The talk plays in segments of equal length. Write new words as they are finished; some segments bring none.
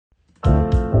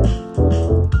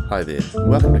Hi there, and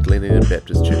welcome to Glen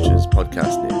Baptist Church's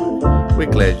podcast network.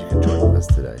 We're glad you can join with us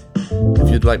today. If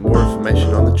you'd like more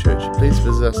information on the church, please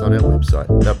visit us on our website,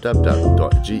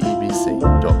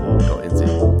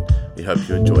 www.gebc.org.nz. We hope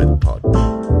you enjoy the pod.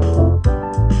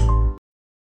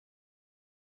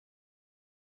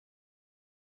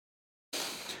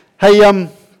 Hey,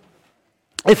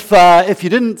 if you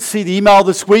didn't see the email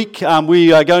this week,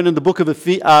 we are going in the book of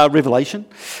Revelation.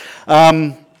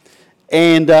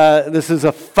 And this is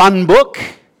a fun book,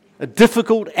 a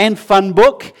difficult and fun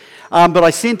book. But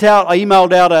I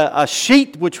emailed out a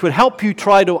sheet which would help you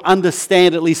try to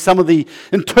understand at least some of the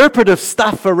interpretive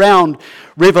stuff around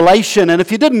Revelation. And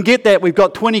if you didn't get that, we've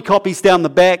got 20 copies down the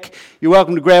back. You're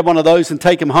welcome to grab one of those and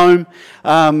take them home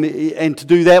and to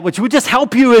do that, which would just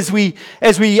help you as we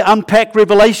unpack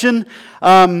Revelation.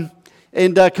 And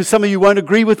because some of you won't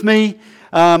agree with me,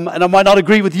 and I might not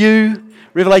agree with you.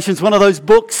 Revelation's one of those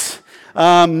books,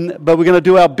 but we're going to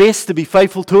do our best to be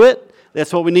faithful to it.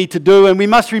 That's what we need to do. And we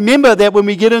must remember that when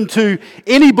we get into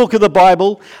any book of the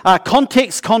Bible,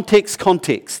 context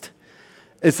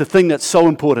is the thing that's so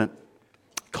important.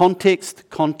 Context.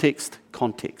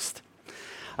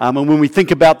 And when we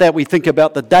think about that, we think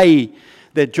about the day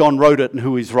that John wrote it and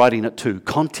who he's writing it to.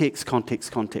 Context.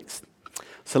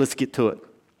 So let's get to it.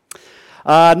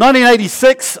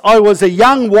 1986, I was a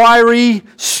young, wiry,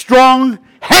 strong,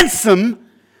 handsome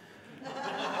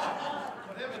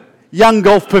young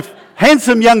golf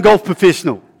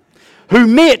professional who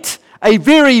met a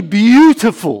very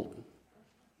beautiful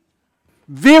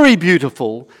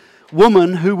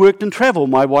woman who worked in travel,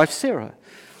 my wife Sarah.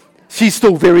 She's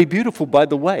still very beautiful, by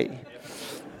the way.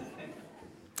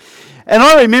 And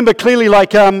I remember clearly, in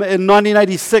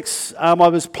 1986, I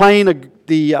was playing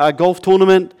the golf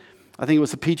tournament. I think it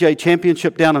was the PGA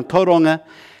Championship down in Tauranga.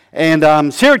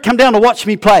 And Sarah had come down to watch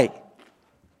me play.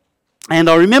 And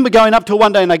I remember going up to her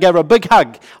one day and I gave her a big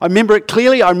hug. I remember it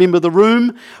clearly. I remember the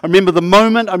room. I remember the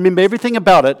moment. I remember everything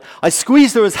about it. I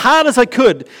squeezed her as hard as I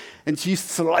could. And she used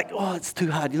to sort of like, oh, it's too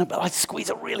hard, but I squeeze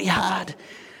it really hard.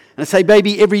 And I say,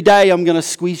 baby, every day I'm going to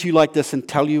squeeze you like this and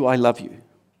tell you I love you.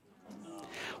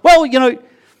 Well,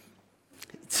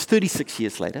 it's 36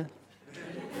 years later.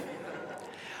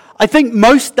 I think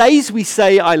most days we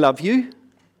say, I love you.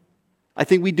 I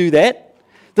think we do that.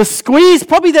 The squeeze,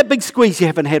 probably that big squeeze you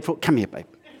haven't had for... Come here, babe.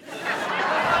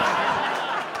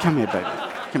 Come here, baby.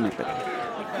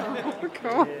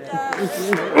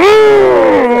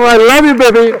 Ooh, I love you,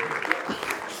 baby.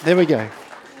 There we go.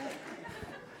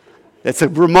 That's a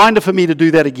reminder for me to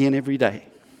do that again every day.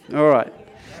 All right.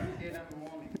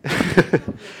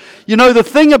 The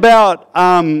thing about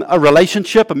a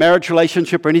relationship, a marriage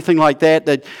relationship or anything like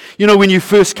that, when you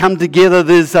first come together,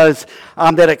 there's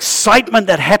that excitement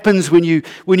that happens when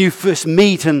you first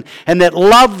meet and that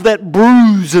love that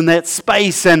brews in that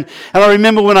space. And I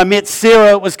remember when I met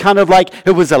Sarah, it was kind of like,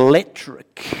 it was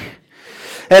electric.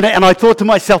 And I thought to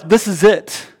myself, this is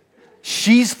it.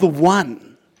 She's the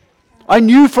one. I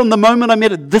knew from the moment I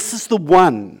met her, this is the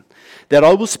one that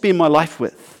I will spend my life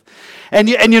with. And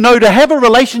to have a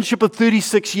relationship of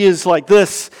 36 years like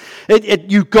this,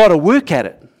 you've got to work at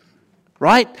it,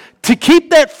 right? To keep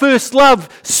that first love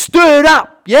stirred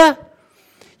up, yeah?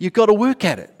 You've got to work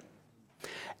at it.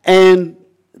 And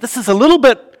this is a little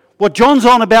bit what John's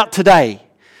on about today.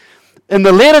 In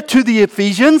the letter to the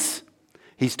Ephesians,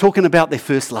 he's talking about their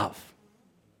first love.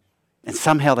 And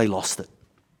somehow they lost it.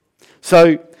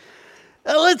 So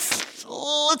let's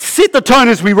set the tone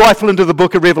as we rifle into the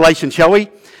book of Revelation, shall we?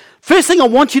 First thing I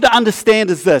want you to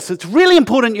understand is this. It's really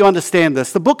important you understand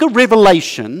this. The book of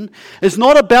Revelation is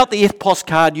not about the EFTPOS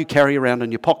card you carry around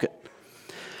in your pocket.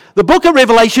 The book of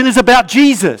Revelation is about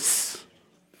Jesus.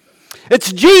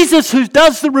 It's Jesus who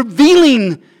does the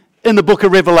revealing in the book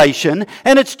of Revelation,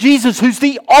 and it's Jesus who's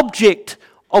the object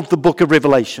of the book of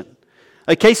Revelation.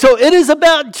 Okay, so it is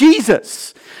about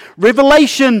Jesus.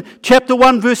 Revelation chapter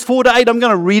 1 verse 4 to 8, I'm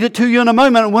going to read it to you in a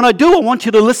moment. And when I do, I want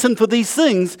you to listen for these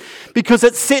things because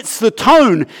it sets the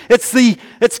tone.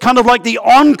 It's kind of like the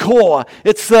encore.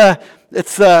 It's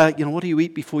what do you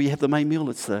eat before you have the main meal?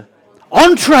 It's the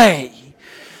entree.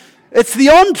 It's the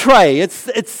entree.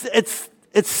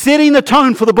 It's setting the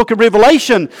tone for the book of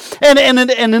Revelation. And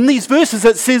in these verses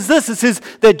it says this. It says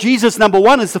that Jesus, number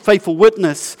one, is the faithful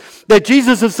witness. That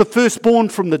Jesus is the firstborn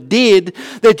from the dead.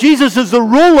 That Jesus is the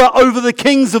ruler over the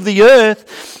kings of the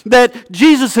earth. That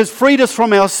Jesus has freed us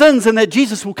from our sins and that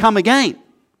Jesus will come again.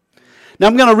 Now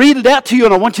I'm going to read it out to you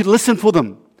and I want you to listen for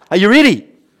them. Are you ready?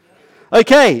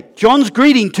 Okay, John's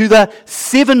greeting to the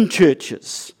 7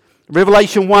 churches.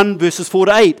 Revelation 1 verses 4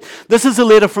 to 8. This is a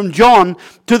letter from John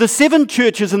to the 7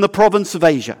 churches in the province of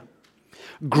Asia.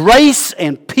 Grace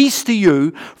and peace to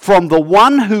you from the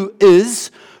one who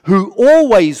is, who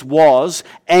always was,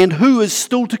 and who is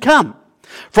still to come.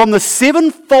 From the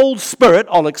sevenfold Spirit,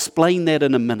 I'll explain that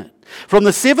in a minute. From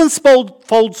the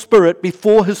sevenfold Spirit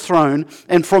before his throne,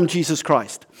 and from Jesus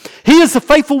Christ. He is the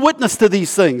faithful witness to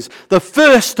these things, the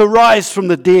first to rise from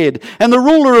the dead, and the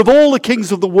ruler of all the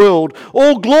kings of the world.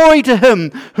 All glory to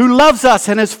him who loves us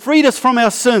and has freed us from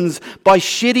our sins by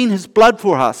shedding his blood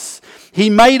for us. He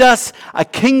made us a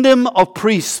kingdom of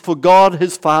priests for God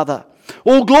his Father.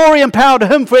 All glory and power to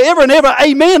him forever and ever.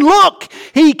 Amen. Look,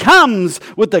 he comes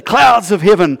with the clouds of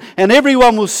heaven, and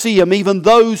everyone will see him, even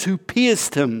those who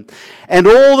pierced him. And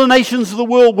all the nations of the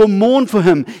world will mourn for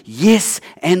him. Yes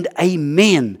and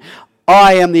amen.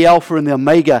 I am the Alpha and the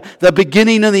Omega, the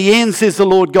beginning and the end, says the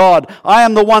Lord God. I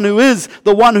am the one who is,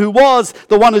 the one who was,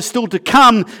 the one who's still to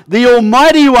come, the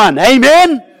Almighty One.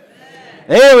 Amen?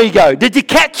 There we go. Did you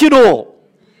catch it all?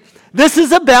 This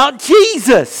is about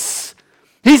Jesus.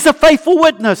 He's the faithful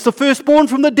witness, the firstborn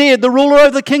from the dead, the ruler over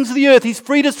the kings of the earth. He's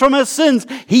freed us from our sins.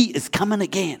 He is coming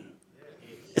again.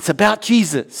 It's about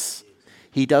Jesus.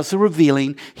 He does the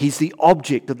revealing. He's the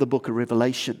object of the book of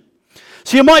Revelation.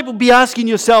 So you might be asking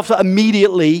yourself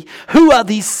immediately, who are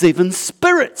these seven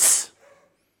spirits?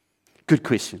 Good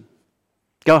question.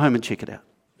 Go home and check it out.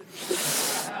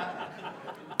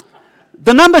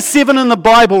 The number 7 in the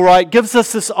Bible, right, gives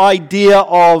us this idea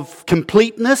of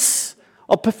completeness,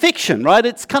 of perfection, right?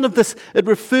 It's kind of this, it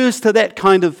refers to that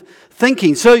kind of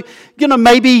thinking. So,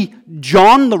 maybe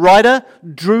John, the writer,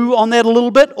 drew on that a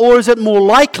little bit, or is it more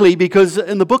likely because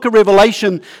in the book of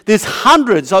Revelation, there's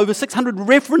hundreds, over 600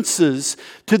 references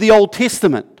to the Old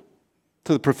Testament,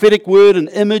 to the prophetic word and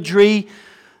imagery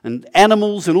and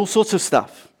animals and all sorts of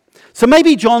stuff. So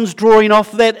maybe John's drawing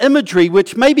off that imagery,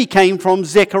 which maybe came from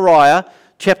Zechariah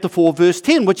chapter 4, verse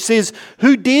 10, which says,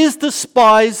 "Who dares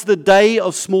despise the day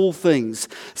of small things,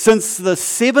 since the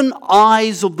 7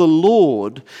 eyes of the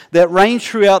Lord that range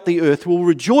throughout the earth will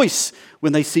rejoice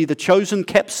when they see the chosen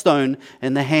capstone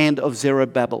in the hand of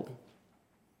Zerubbabel."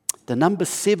 The number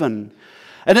 7,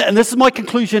 and this is my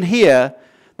conclusion here,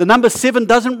 the number 7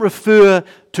 doesn't refer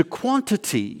to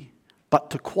quantity, but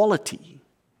to quality.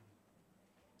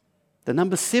 The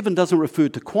number 7 doesn't refer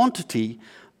to quantity,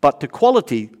 but to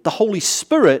quality. The Holy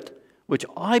Spirit, which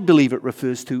I believe it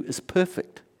refers to, is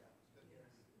perfect.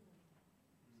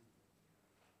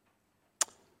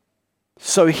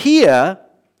 So here,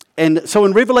 and so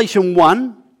in Revelation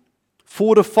 1,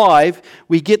 4-5,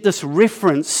 we get this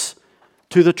reference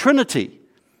to the Trinity,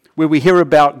 where we hear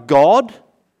about God,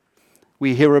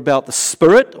 we hear about the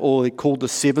Spirit, or they're called the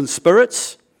 7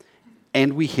 spirits,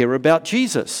 and we hear about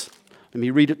Jesus. Let me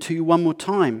read it to you one more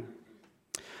time.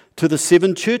 To the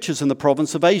 7 churches in the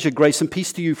province of Asia, grace and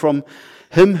peace to you from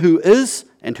him who is,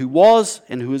 and who was,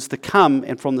 and who is to come,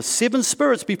 and from the 7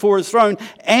 spirits before his throne,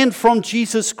 and from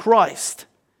Jesus Christ.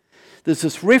 There's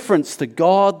this reference to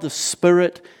God, the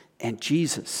Spirit, and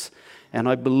Jesus. And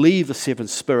I believe the 7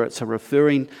 spirits are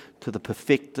referring to the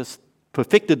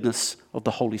perfectedness of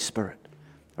the Holy Spirit,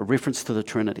 a reference to the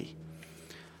Trinity.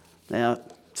 Now,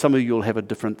 some of you will have a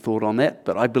different thought on that,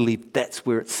 but I believe that's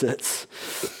where it sits.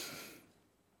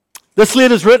 This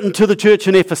letter is written to the church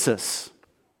in Ephesus.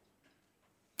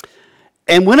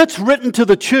 And when it's written to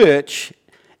the church,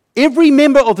 every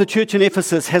member of the church in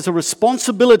Ephesus has a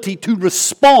responsibility to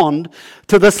respond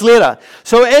to this letter.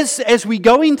 So as we're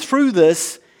going through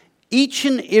this, each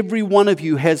and every one of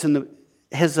you has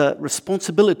a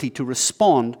responsibility to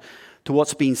respond to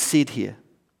what's being said here.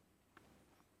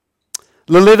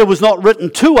 The letter was not written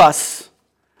to us,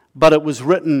 but it was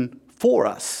written for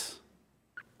us.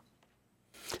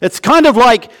 It's kind of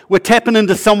like we're tapping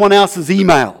into someone else's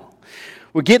email.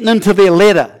 We're getting into their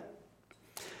letter.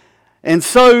 And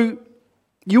so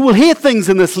you will hear things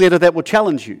in this letter that will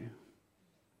challenge you.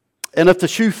 And if the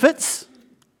shoe fits,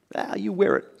 you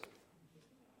wear it.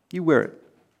 You wear it.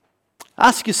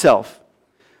 Ask yourself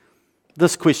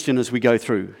this question as we go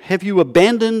through. Have you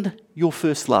abandoned your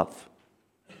first love?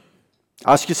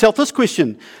 Ask yourself this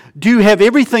question. Do you have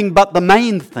everything but the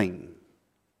main thing?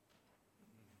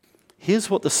 Here's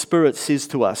what the Spirit says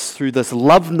to us through this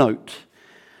love note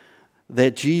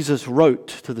that Jesus wrote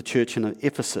to the church in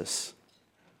Ephesus.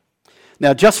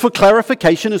 Now, just for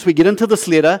clarification, as we get into this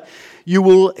letter, you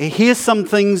will hear some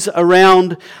things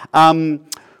around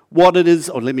what it is.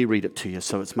 Oh, let me read it to you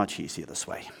so it's much easier this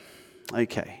way.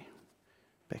 Okay,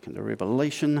 back into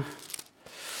Revelation.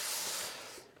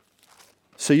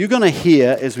 So you're going to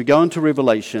hear, as we go into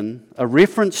Revelation, a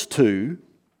reference to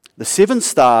the 7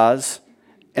 stars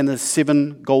and the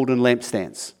 7 golden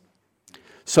lampstands.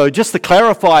 So just to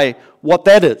clarify what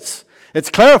that is, It's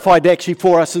clarified actually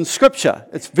for us in Scripture.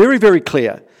 It's very, very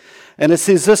clear. And it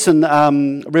says this in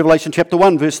Revelation chapter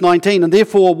 1, verse 19, and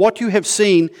therefore what you have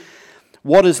seen,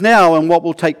 what is now and what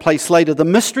will take place later, the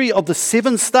mystery of the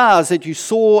 7 stars that you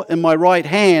saw in my right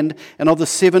hand and of the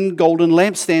 7 golden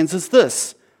lampstands is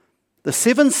this. The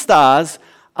 7 stars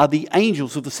are the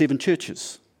angels of the 7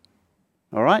 churches.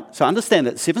 All right? So understand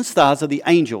that 7 stars are the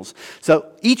angels.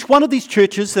 So each one of these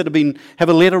churches that have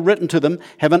a letter written to them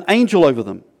have an angel over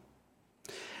them.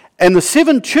 And the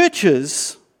 7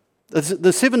 churches are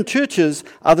the 7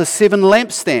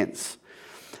 lampstands.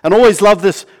 And I always love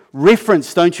this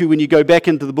reference, don't you, when you go back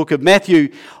into the book of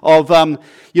Matthew of,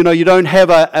 you don't have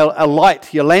a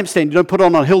light, your lampstand, you don't put it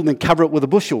on a hill and then cover it with a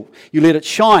bushel. You let it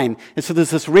shine. And so there's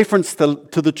this reference to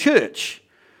the church.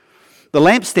 The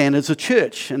lampstand is a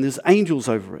church, and there's angels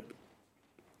over it.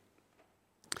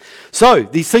 So,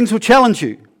 these things will challenge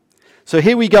you. So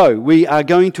here we go. We are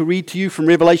going to read to you from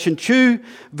Revelation 2,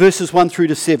 verses 1 through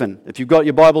to 7. If you've got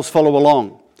your Bibles, follow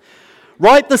along.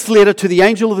 Write this letter to the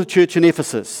angel of the church in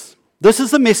Ephesus. This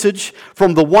is the message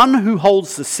from the one who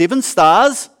holds the 7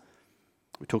 stars.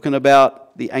 We're talking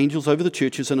about the angels over the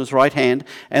churches in his right hand,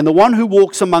 and the one who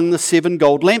walks among the 7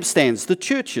 gold lampstands, the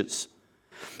churches.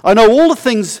 I know all the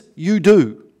things you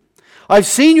do. I've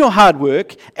seen your hard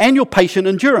work and your patient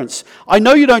endurance. I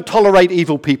know you don't tolerate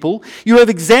evil people. You have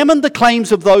examined the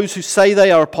claims of those who say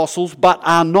they are apostles but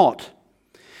are not.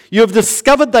 You have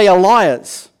discovered they are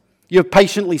liars. You have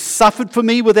patiently suffered for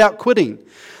me without quitting.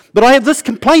 But I have this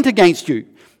complaint against you.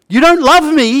 You don't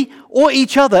love me or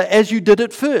each other as you did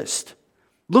at first.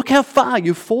 Look how far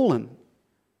you've fallen.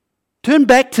 Turn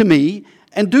back to me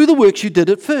and do the works you did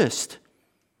at first.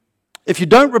 If you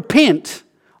don't repent,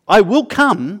 I will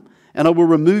come and I will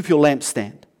remove your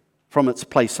lampstand from its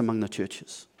place among the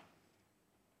churches.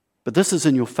 But this is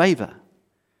in your favor.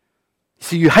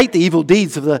 See, you hate the evil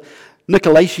deeds of the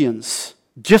Nicolaitans,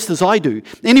 just as I do.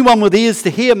 Anyone with ears to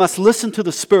hear must listen to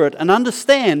the Spirit and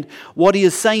understand what he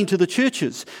is saying to the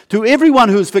churches. To everyone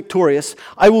who is victorious,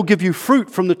 I will give you fruit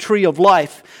from the tree of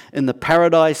life in the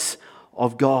paradise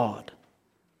of God.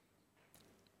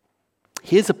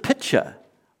 Here's a picture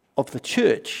of the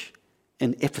church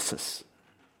in Ephesus.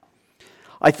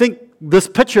 I think this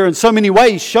picture in so many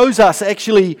ways shows us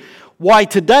actually why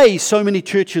today so many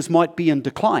churches might be in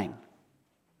decline.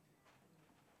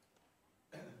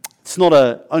 It's not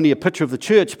only a picture of the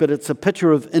church, but it's a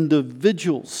picture of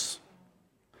individuals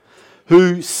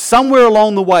who somewhere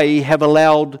along the way have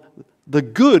allowed the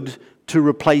good to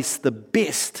replace the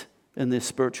best in their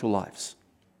spiritual lives.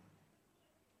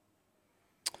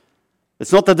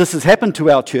 It's not that this has happened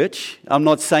to our church. I'm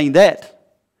not saying that.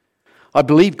 I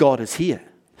believe God is here.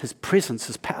 His presence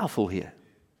is powerful here.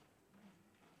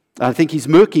 I think He's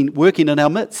working in our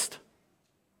midst.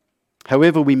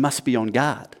 However, we must be on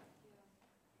guard.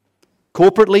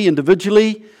 Corporately,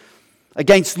 individually,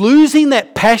 against losing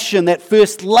that passion, that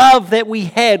first love that we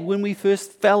had when we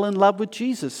first fell in love with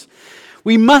Jesus.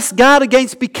 We must guard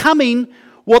against becoming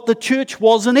what the church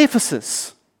was in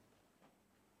Ephesus.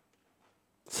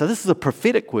 So this is a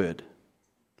prophetic word.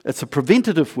 It's a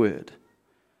preventative word.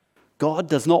 God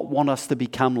does not want us to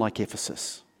become like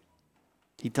Ephesus.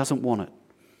 He doesn't want it.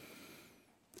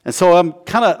 And so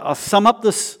I'll sum up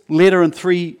this letter in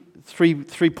three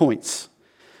points.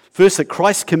 First, that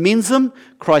Christ commends them,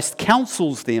 Christ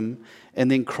counsels them,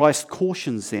 and then Christ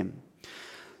cautions them.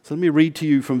 So let me read to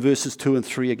you from verses 2 and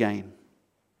 3 again.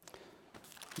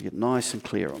 Get nice and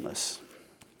clear on this.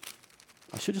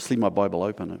 I should just leave my Bible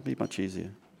open. It'd be much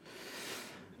easier.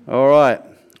 All right.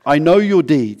 I know your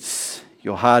deeds,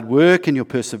 your hard work and your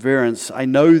perseverance. I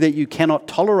know that you cannot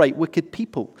tolerate wicked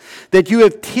people, that you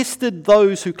have tested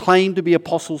those who claim to be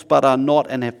apostles but are not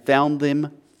and have found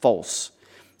them false.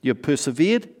 You have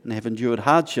persevered and have endured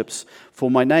hardships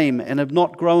for my name and have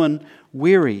not grown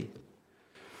weary.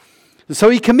 So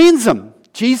he commends them.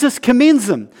 Jesus commends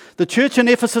them. The church in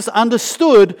Ephesus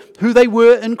understood who they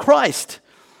were in Christ.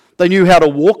 They knew how to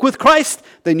walk with Christ.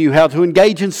 They knew how to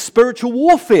engage in spiritual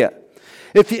warfare.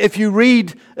 If you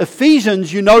read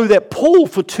Ephesians, you know that Paul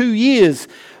for 2 years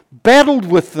battled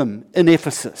with them in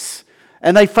Ephesus.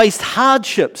 And they faced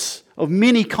hardships of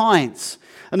many kinds.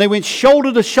 And they went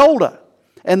shoulder to shoulder.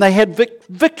 And they had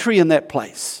victory in that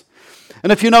place.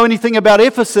 And if you know anything about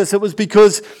Ephesus, it was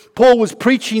because Paul was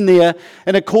preaching there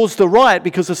and it caused a riot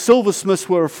because the silversmiths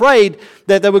were afraid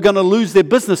that they were going to lose their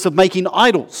business of making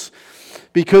idols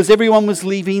because everyone was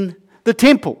leaving the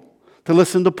temple to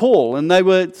listen to Paul.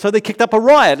 And so they kicked up a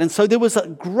riot. And so there was a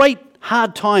great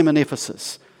hard time in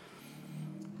Ephesus.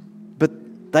 But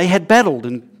they had battled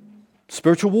in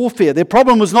spiritual warfare. Their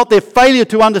problem was not their failure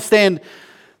to understand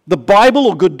the Bible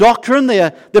or good doctrine.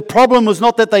 Their problem was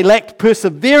not that they lacked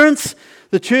perseverance.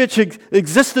 The church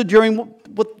existed during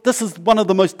what this is one of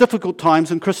the most difficult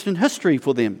times in Christian history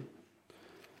for them.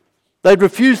 They'd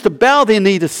refused to bow their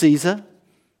knee to Caesar.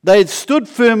 They had stood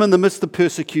firm in the midst of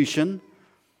persecution.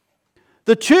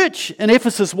 The church in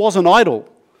Ephesus wasn't idle.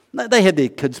 They had their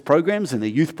kids' programs and their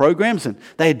youth programs, and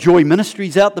they had joy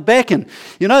ministries out the back, and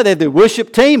they had their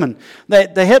worship team, and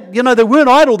they had, they weren't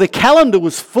idle. Their calendar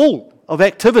was full of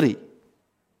activity.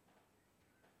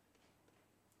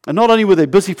 And not only were they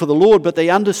busy for the Lord, but they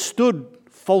understood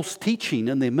false teaching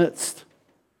in their midst.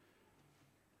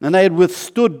 And they had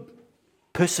withstood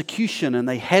persecution, and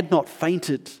they had not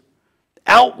fainted.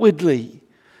 Outwardly,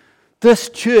 this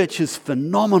church is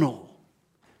phenomenal.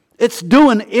 It's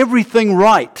doing everything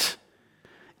right.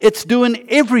 It's doing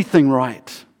everything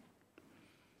right.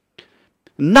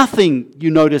 Nothing,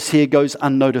 you notice here, goes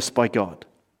unnoticed by God.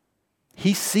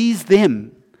 He sees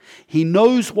them. He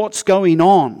knows what's going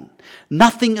on.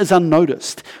 Nothing is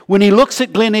unnoticed. When He looks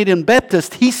at Glen Eden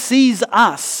Baptist, He sees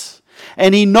us.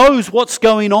 And He knows what's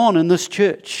going on in this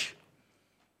church.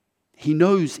 He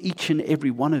knows each and every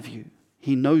one of you.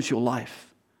 He knows your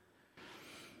life.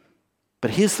 But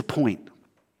here's the point.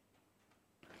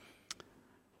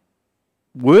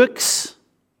 Works,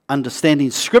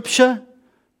 understanding Scripture,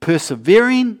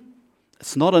 persevering,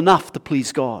 it's not enough to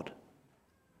please God.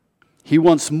 He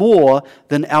wants more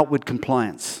than outward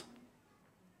compliance.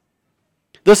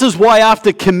 This is why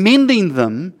after commending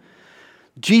them,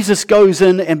 Jesus goes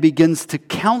in and begins to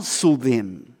counsel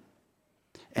them.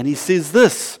 And He says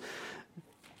this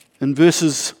in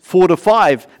verses 4 to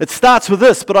 5. It starts with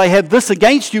this, "But I have this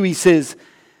against you," He says,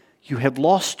 "you have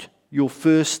lost your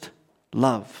first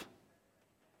love."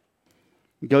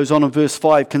 It goes on in verse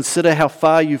 5, "Consider how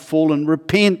far you've fallen.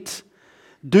 Repent.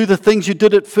 Do the things you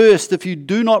did at first. If you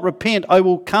do not repent, I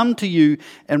will come to you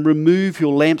and remove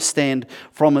your lampstand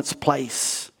from its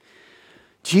place."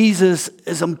 Jesus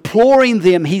is imploring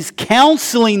them. He's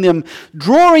counseling them,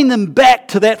 drawing them back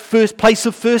to that first place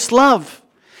of first love.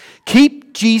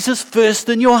 Keep Jesus first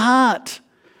in your heart.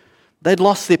 They'd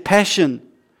lost their passion.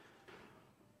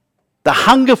 The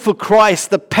hunger for Christ,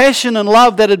 the passion and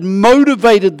love that had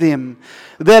motivated them,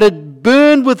 that had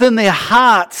burned within their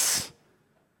hearts,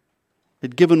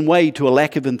 had given way to a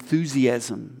lack of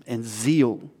enthusiasm and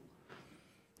zeal.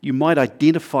 You might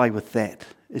identify with that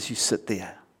as you sit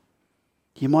there.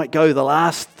 You might go, the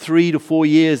last 3 to 4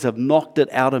 years have knocked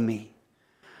it out of me.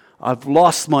 I've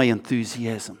lost my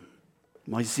enthusiasm,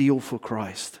 my zeal for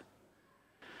Christ.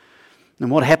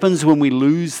 And what happens when we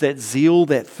lose that zeal,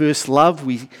 that first love?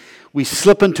 We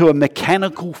slip into a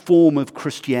mechanical form of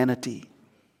Christianity.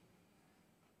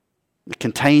 It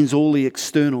contains all the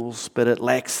externals, but it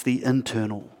lacks the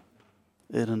internal.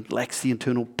 It lacks the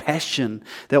internal passion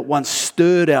that once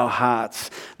stirred our hearts,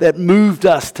 that moved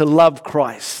us to love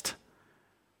Christ.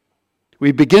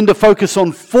 We begin to focus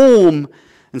on form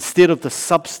instead of the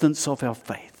substance of our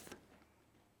faith.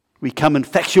 We become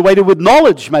infatuated with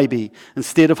knowledge, maybe,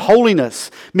 instead of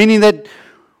holiness, meaning that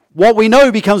what we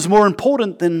know becomes more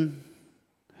important than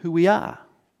who we are.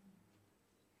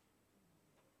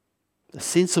 The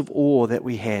sense of awe that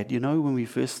we had, when we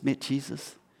first met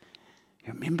Jesus.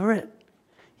 You remember it?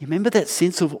 You remember that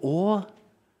sense of awe?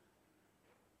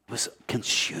 It was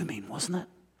consuming, wasn't it?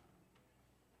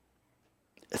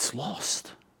 It's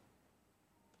lost.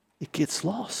 It gets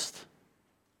lost.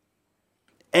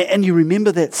 And you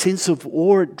remember that sense of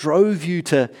awe, it drove you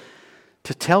to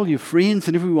tell your friends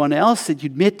and everyone else that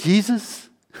you'd met Jesus.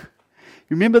 You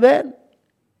remember that?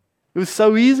 It was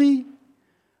so easy.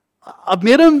 I've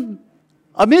met Him.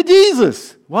 I met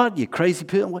Jesus. What, you crazy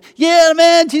person? Yeah,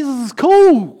 man, Jesus is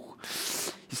cool.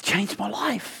 He's changed my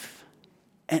life.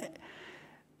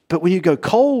 But when you go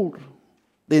cold,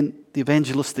 then the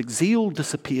evangelistic zeal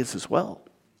disappears as well.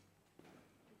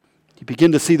 You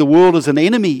begin to see the world as an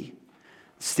enemy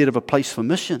instead of a place for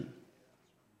mission.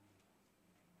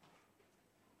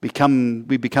 We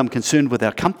become concerned with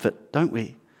our comfort, don't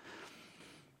we?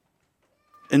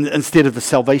 Instead of the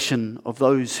salvation of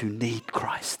those who need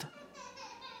Christ.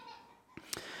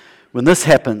 When this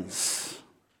happens,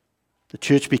 the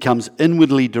church becomes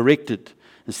inwardly directed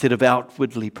instead of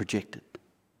outwardly projected.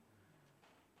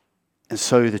 And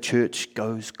so the church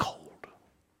goes cold.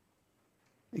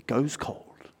 It goes cold.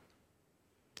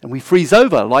 And we freeze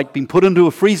over like being put into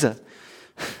a freezer.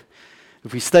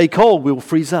 If we stay cold, we'll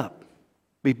freeze up.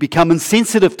 We become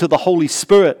insensitive to the Holy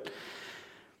Spirit.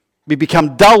 We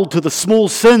become dull to the small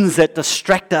sins that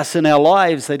distract us in our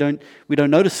lives. We don't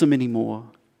notice them anymore.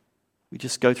 We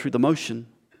just go through the motion.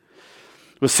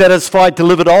 We're satisfied to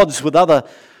live at odds with other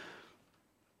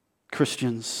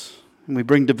Christians. And we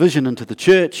bring division into the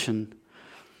church.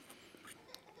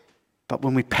 But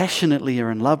when we passionately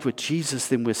are in love with Jesus,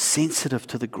 then we're sensitive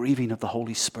to the grieving of the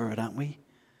Holy Spirit, aren't we?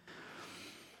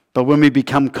 But when we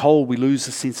become cold, we lose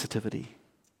the sensitivity.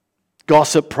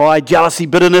 Gossip, pride, jealousy,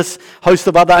 bitterness, host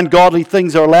of other ungodly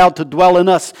things are allowed to dwell in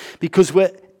us because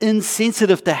we're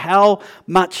insensitive to how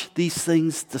much these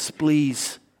things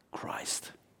displease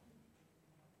Christ.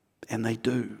 And they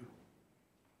do.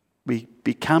 We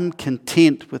become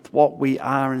content with what we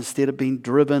are instead of being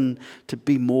driven to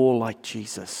be more like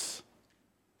Jesus.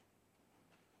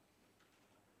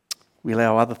 We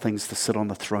allow other things to sit on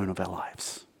the throne of our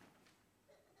lives.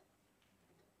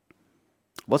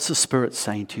 What's the Spirit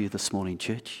saying to you this morning,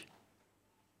 church?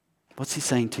 What's He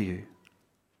saying to you?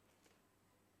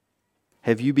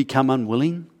 Have you become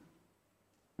unwilling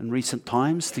in recent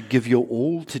times to give your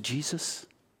all to Jesus?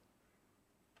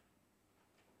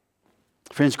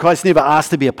 Friends, Christ never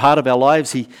asked to be a part of our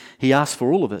lives. He asked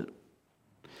for all of it.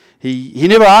 He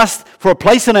never asked for a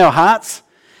place in our hearts.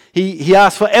 He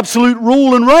asked for absolute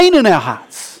rule and reign in our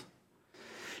hearts.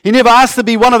 He never asked to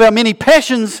be one of our many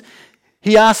passions.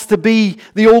 He asked to be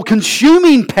the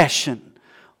all-consuming passion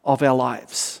of our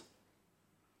lives.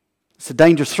 It's a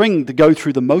dangerous thing to go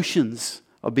through the motions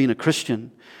of being a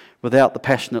Christian without the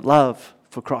passionate love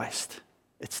for Christ.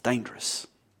 It's dangerous.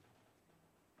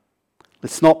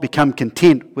 Let's not become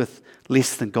content with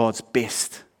less than God's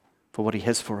best for what He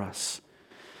has for us.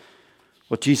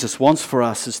 What Jesus wants for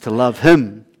us is to love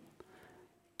Him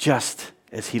just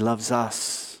as He loves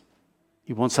us.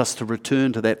 He wants us to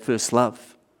return to that first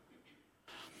love.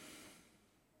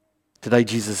 Today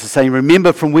Jesus is saying,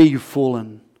 remember from where you've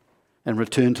fallen and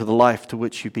return to the life to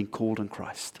which you've been called in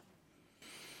Christ.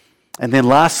 And then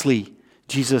lastly,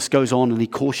 Jesus goes on and He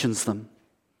cautions them.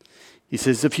 He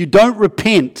says, if you don't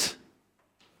repent,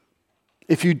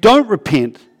 and if you don't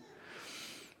return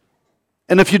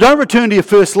to your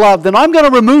first love, then I'm going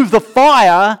to remove the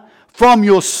fire from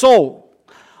your soul.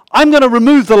 I'm going to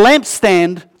remove the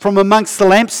lampstand from amongst the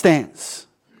lampstands.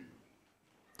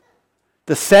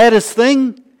 The saddest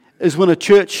thing is when a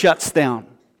church shuts down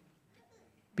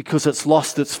because it's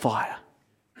lost its fire.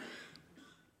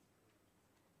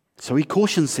 So He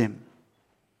cautions them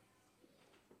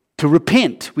to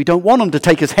repent. We don't want Him to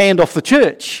take His hand off the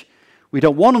church. We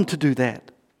don't want Him to do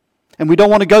that. And we don't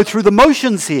want to go through the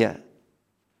motions here.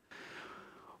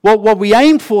 What we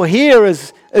aim for here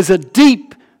is a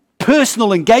deep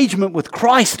personal engagement with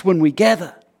Christ when we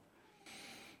gather.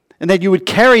 And that you would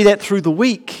carry that through the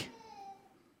week.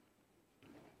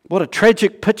 What a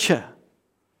tragic picture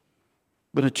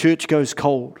when a church goes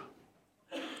cold.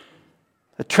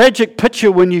 A tragic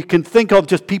picture when you can think of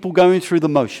just people going through the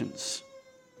motions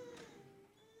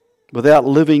without the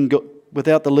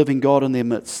living God in their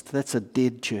midst. That's a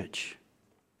dead church.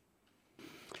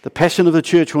 The passion of the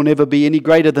church will never be any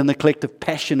greater than the collective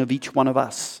passion of each one of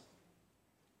us.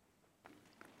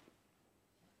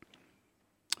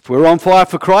 If we're on fire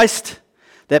for Christ,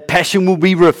 that passion will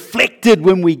be reflected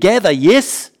when we gather,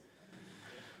 yes?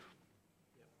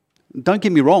 Don't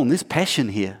get me wrong, there's passion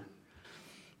here.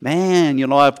 Man,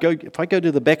 if I go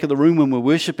to the back of the room when we're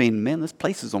worshiping, man, this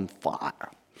place is on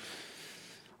fire.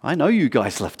 I know you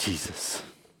guys love Jesus.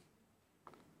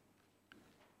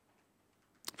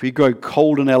 If we grow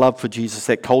cold in our love for Jesus,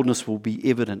 that coldness will be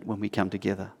evident when we come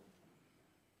together.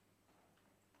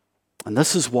 And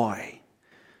this is why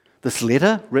this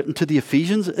letter written to the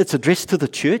Ephesians, it's addressed to the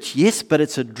church, yes, but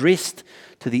it's addressed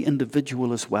to the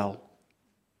individual as well.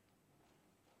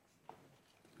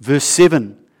 Verse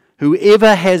 7,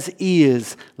 whoever has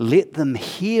ears, let them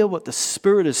hear what the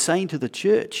Spirit is saying to the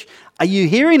church. Are you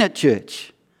hearing it,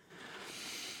 church?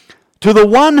 To the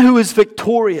one who is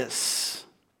victorious,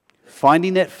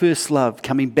 finding that first love,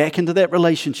 coming back into that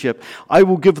relationship, I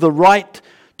will give the right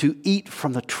to eat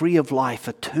from the tree of life.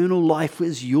 Eternal life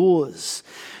is yours,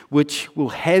 which will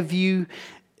have you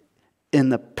in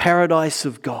the paradise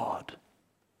of God.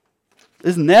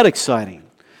 Isn't that exciting?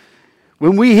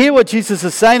 When we hear what Jesus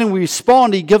is saying and we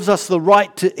respond, He gives us the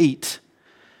right to eat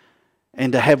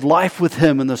and to have life with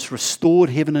Him in this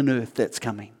restored heaven and earth that's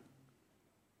coming.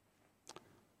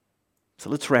 So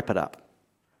let's wrap it up.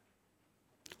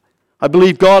 I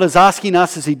believe God is asking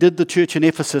us, as He did the church in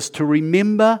Ephesus, to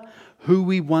remember who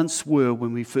we once were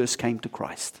when we first came to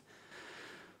Christ.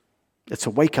 It's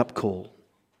a wake-up call.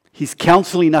 He's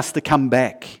counseling us to come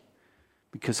back,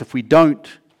 because if we don't,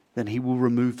 then He will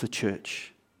remove the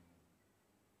church.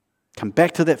 Come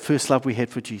back to that first love we had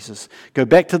for Jesus. Go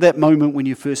back to that moment when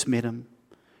you first met Him.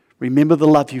 Remember the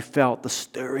love you felt, the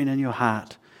stirring in your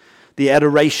heart, the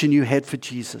adoration you had for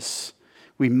Jesus.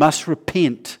 We must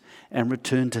repent and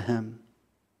return to Him.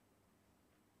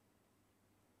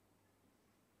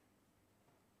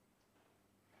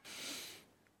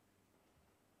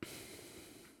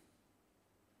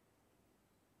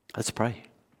 Let's pray.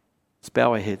 Let's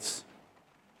bow our heads.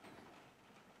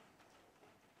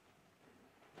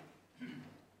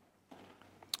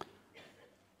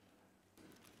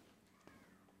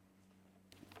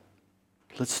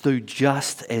 Let's do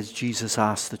just as Jesus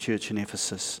asked the church in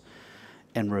Ephesus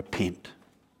and repent.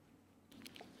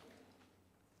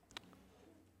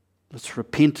 Let's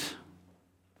repent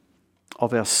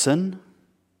of our sin.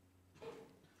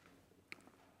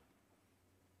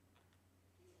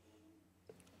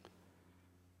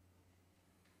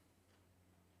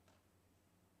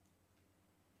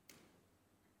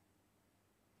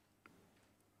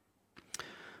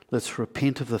 Let's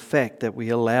repent of the fact that we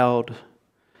allowed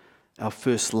our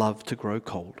first love to grow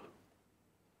cold.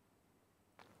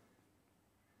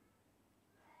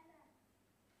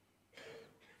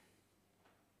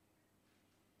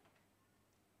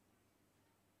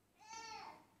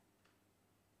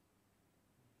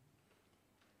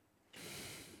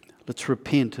 Let's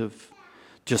repent of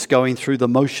just going through the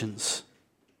motions.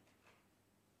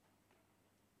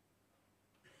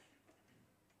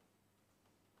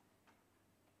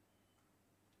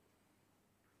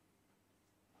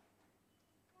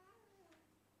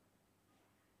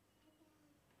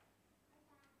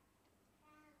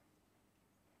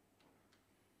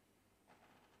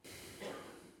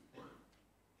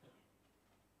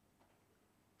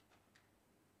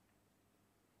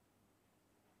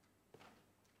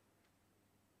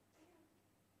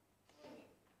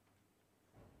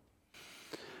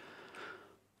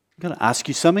 I'm going to ask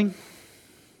you something.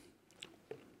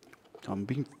 I'm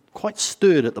being quite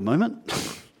stirred at the moment.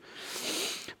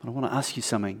 But I want to ask you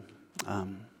something.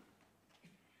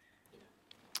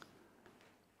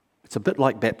 It's a bit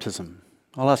like baptism.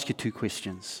 I'll ask you two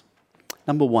questions.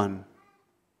 Number one,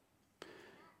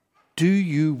 do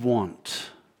you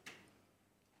want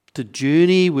to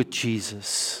journey with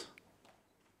Jesus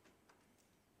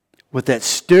with that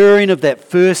stirring of that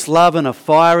first love and a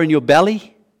fire in your belly?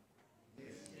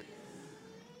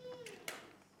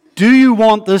 Do you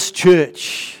want this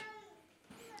church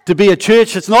to be a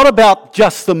church that's not about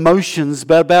just the motions,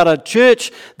 but about a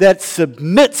church that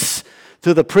submits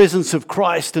to the presence of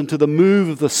Christ and to the move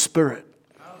of the Spirit?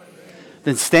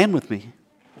 Then stand with me.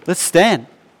 Let's stand.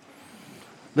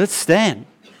 Let's stand.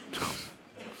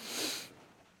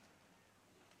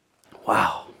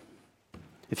 Wow.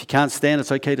 If you can't stand,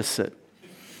 it's okay to sit.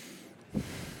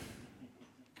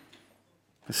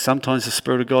 Sometimes the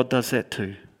Spirit of God does that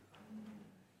too.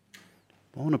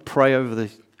 I want to pray over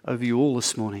you all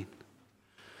this morning.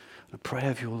 I pray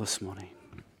over you all this morning.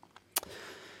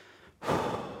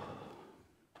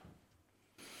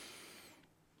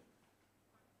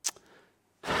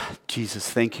 Jesus,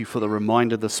 thank you for the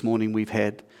reminder this morning we've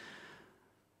had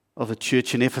of a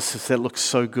church in Ephesus that looked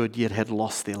so good yet had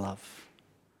lost their love.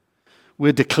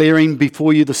 We're declaring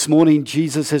before you this morning,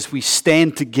 Jesus, as we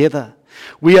stand together,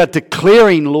 we are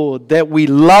declaring, Lord, that we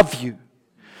love you.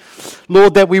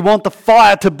 Lord, that we want the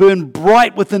fire to burn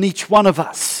bright within each one of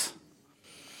us.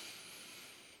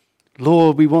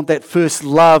 Lord, we want that first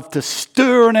love to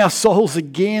stir in our souls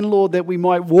again, Lord, that we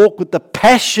might walk with the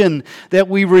passion that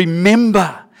we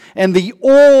remember and the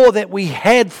awe that we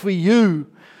had for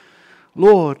you.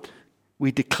 Lord,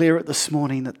 we declare it this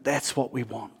morning that that's what we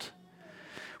want.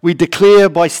 We declare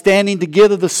by standing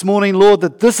together this morning, Lord,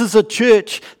 that this is a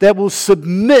church that will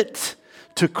submit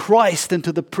to Christ and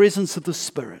to the presence of the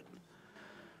Spirit.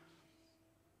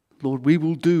 Lord, we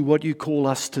will do what you call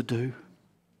us to do.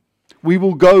 We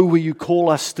will go where you call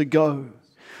us to go.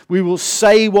 We will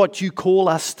say what you call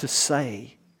us to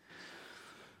say.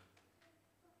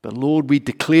 But Lord, we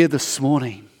declare this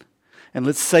morning, and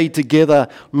let's say together,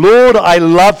 Lord, I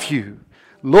love you.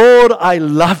 Lord, I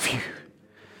love you.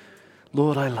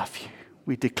 Lord, I love you.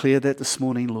 We declare that this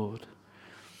morning, Lord.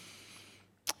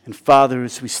 And Father,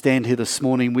 as we stand here this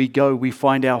morning, we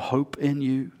find our hope in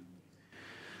you.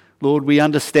 Lord, we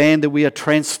understand that we are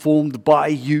transformed by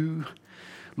you.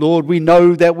 Lord, we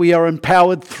know that we are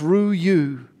empowered through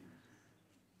you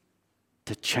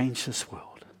to change this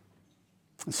world.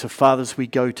 And so, Father, as we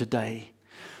go today,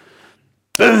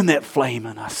 burn that flame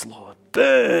in us, Lord.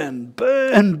 Burn,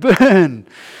 burn, burn.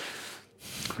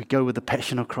 We go with the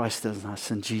passion of Christ in us.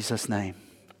 In Jesus' name,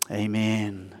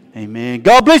 amen. Amen.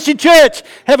 God bless you, church.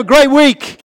 Have a great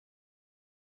week.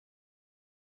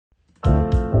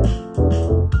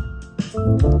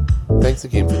 Thanks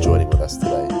again for joining with us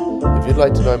today. If you'd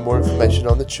like to know more information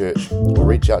on the church or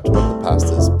reach out to one of the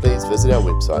pastors, please visit our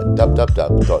website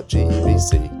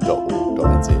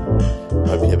www.gebc.org.nz. I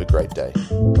hope you have a great day.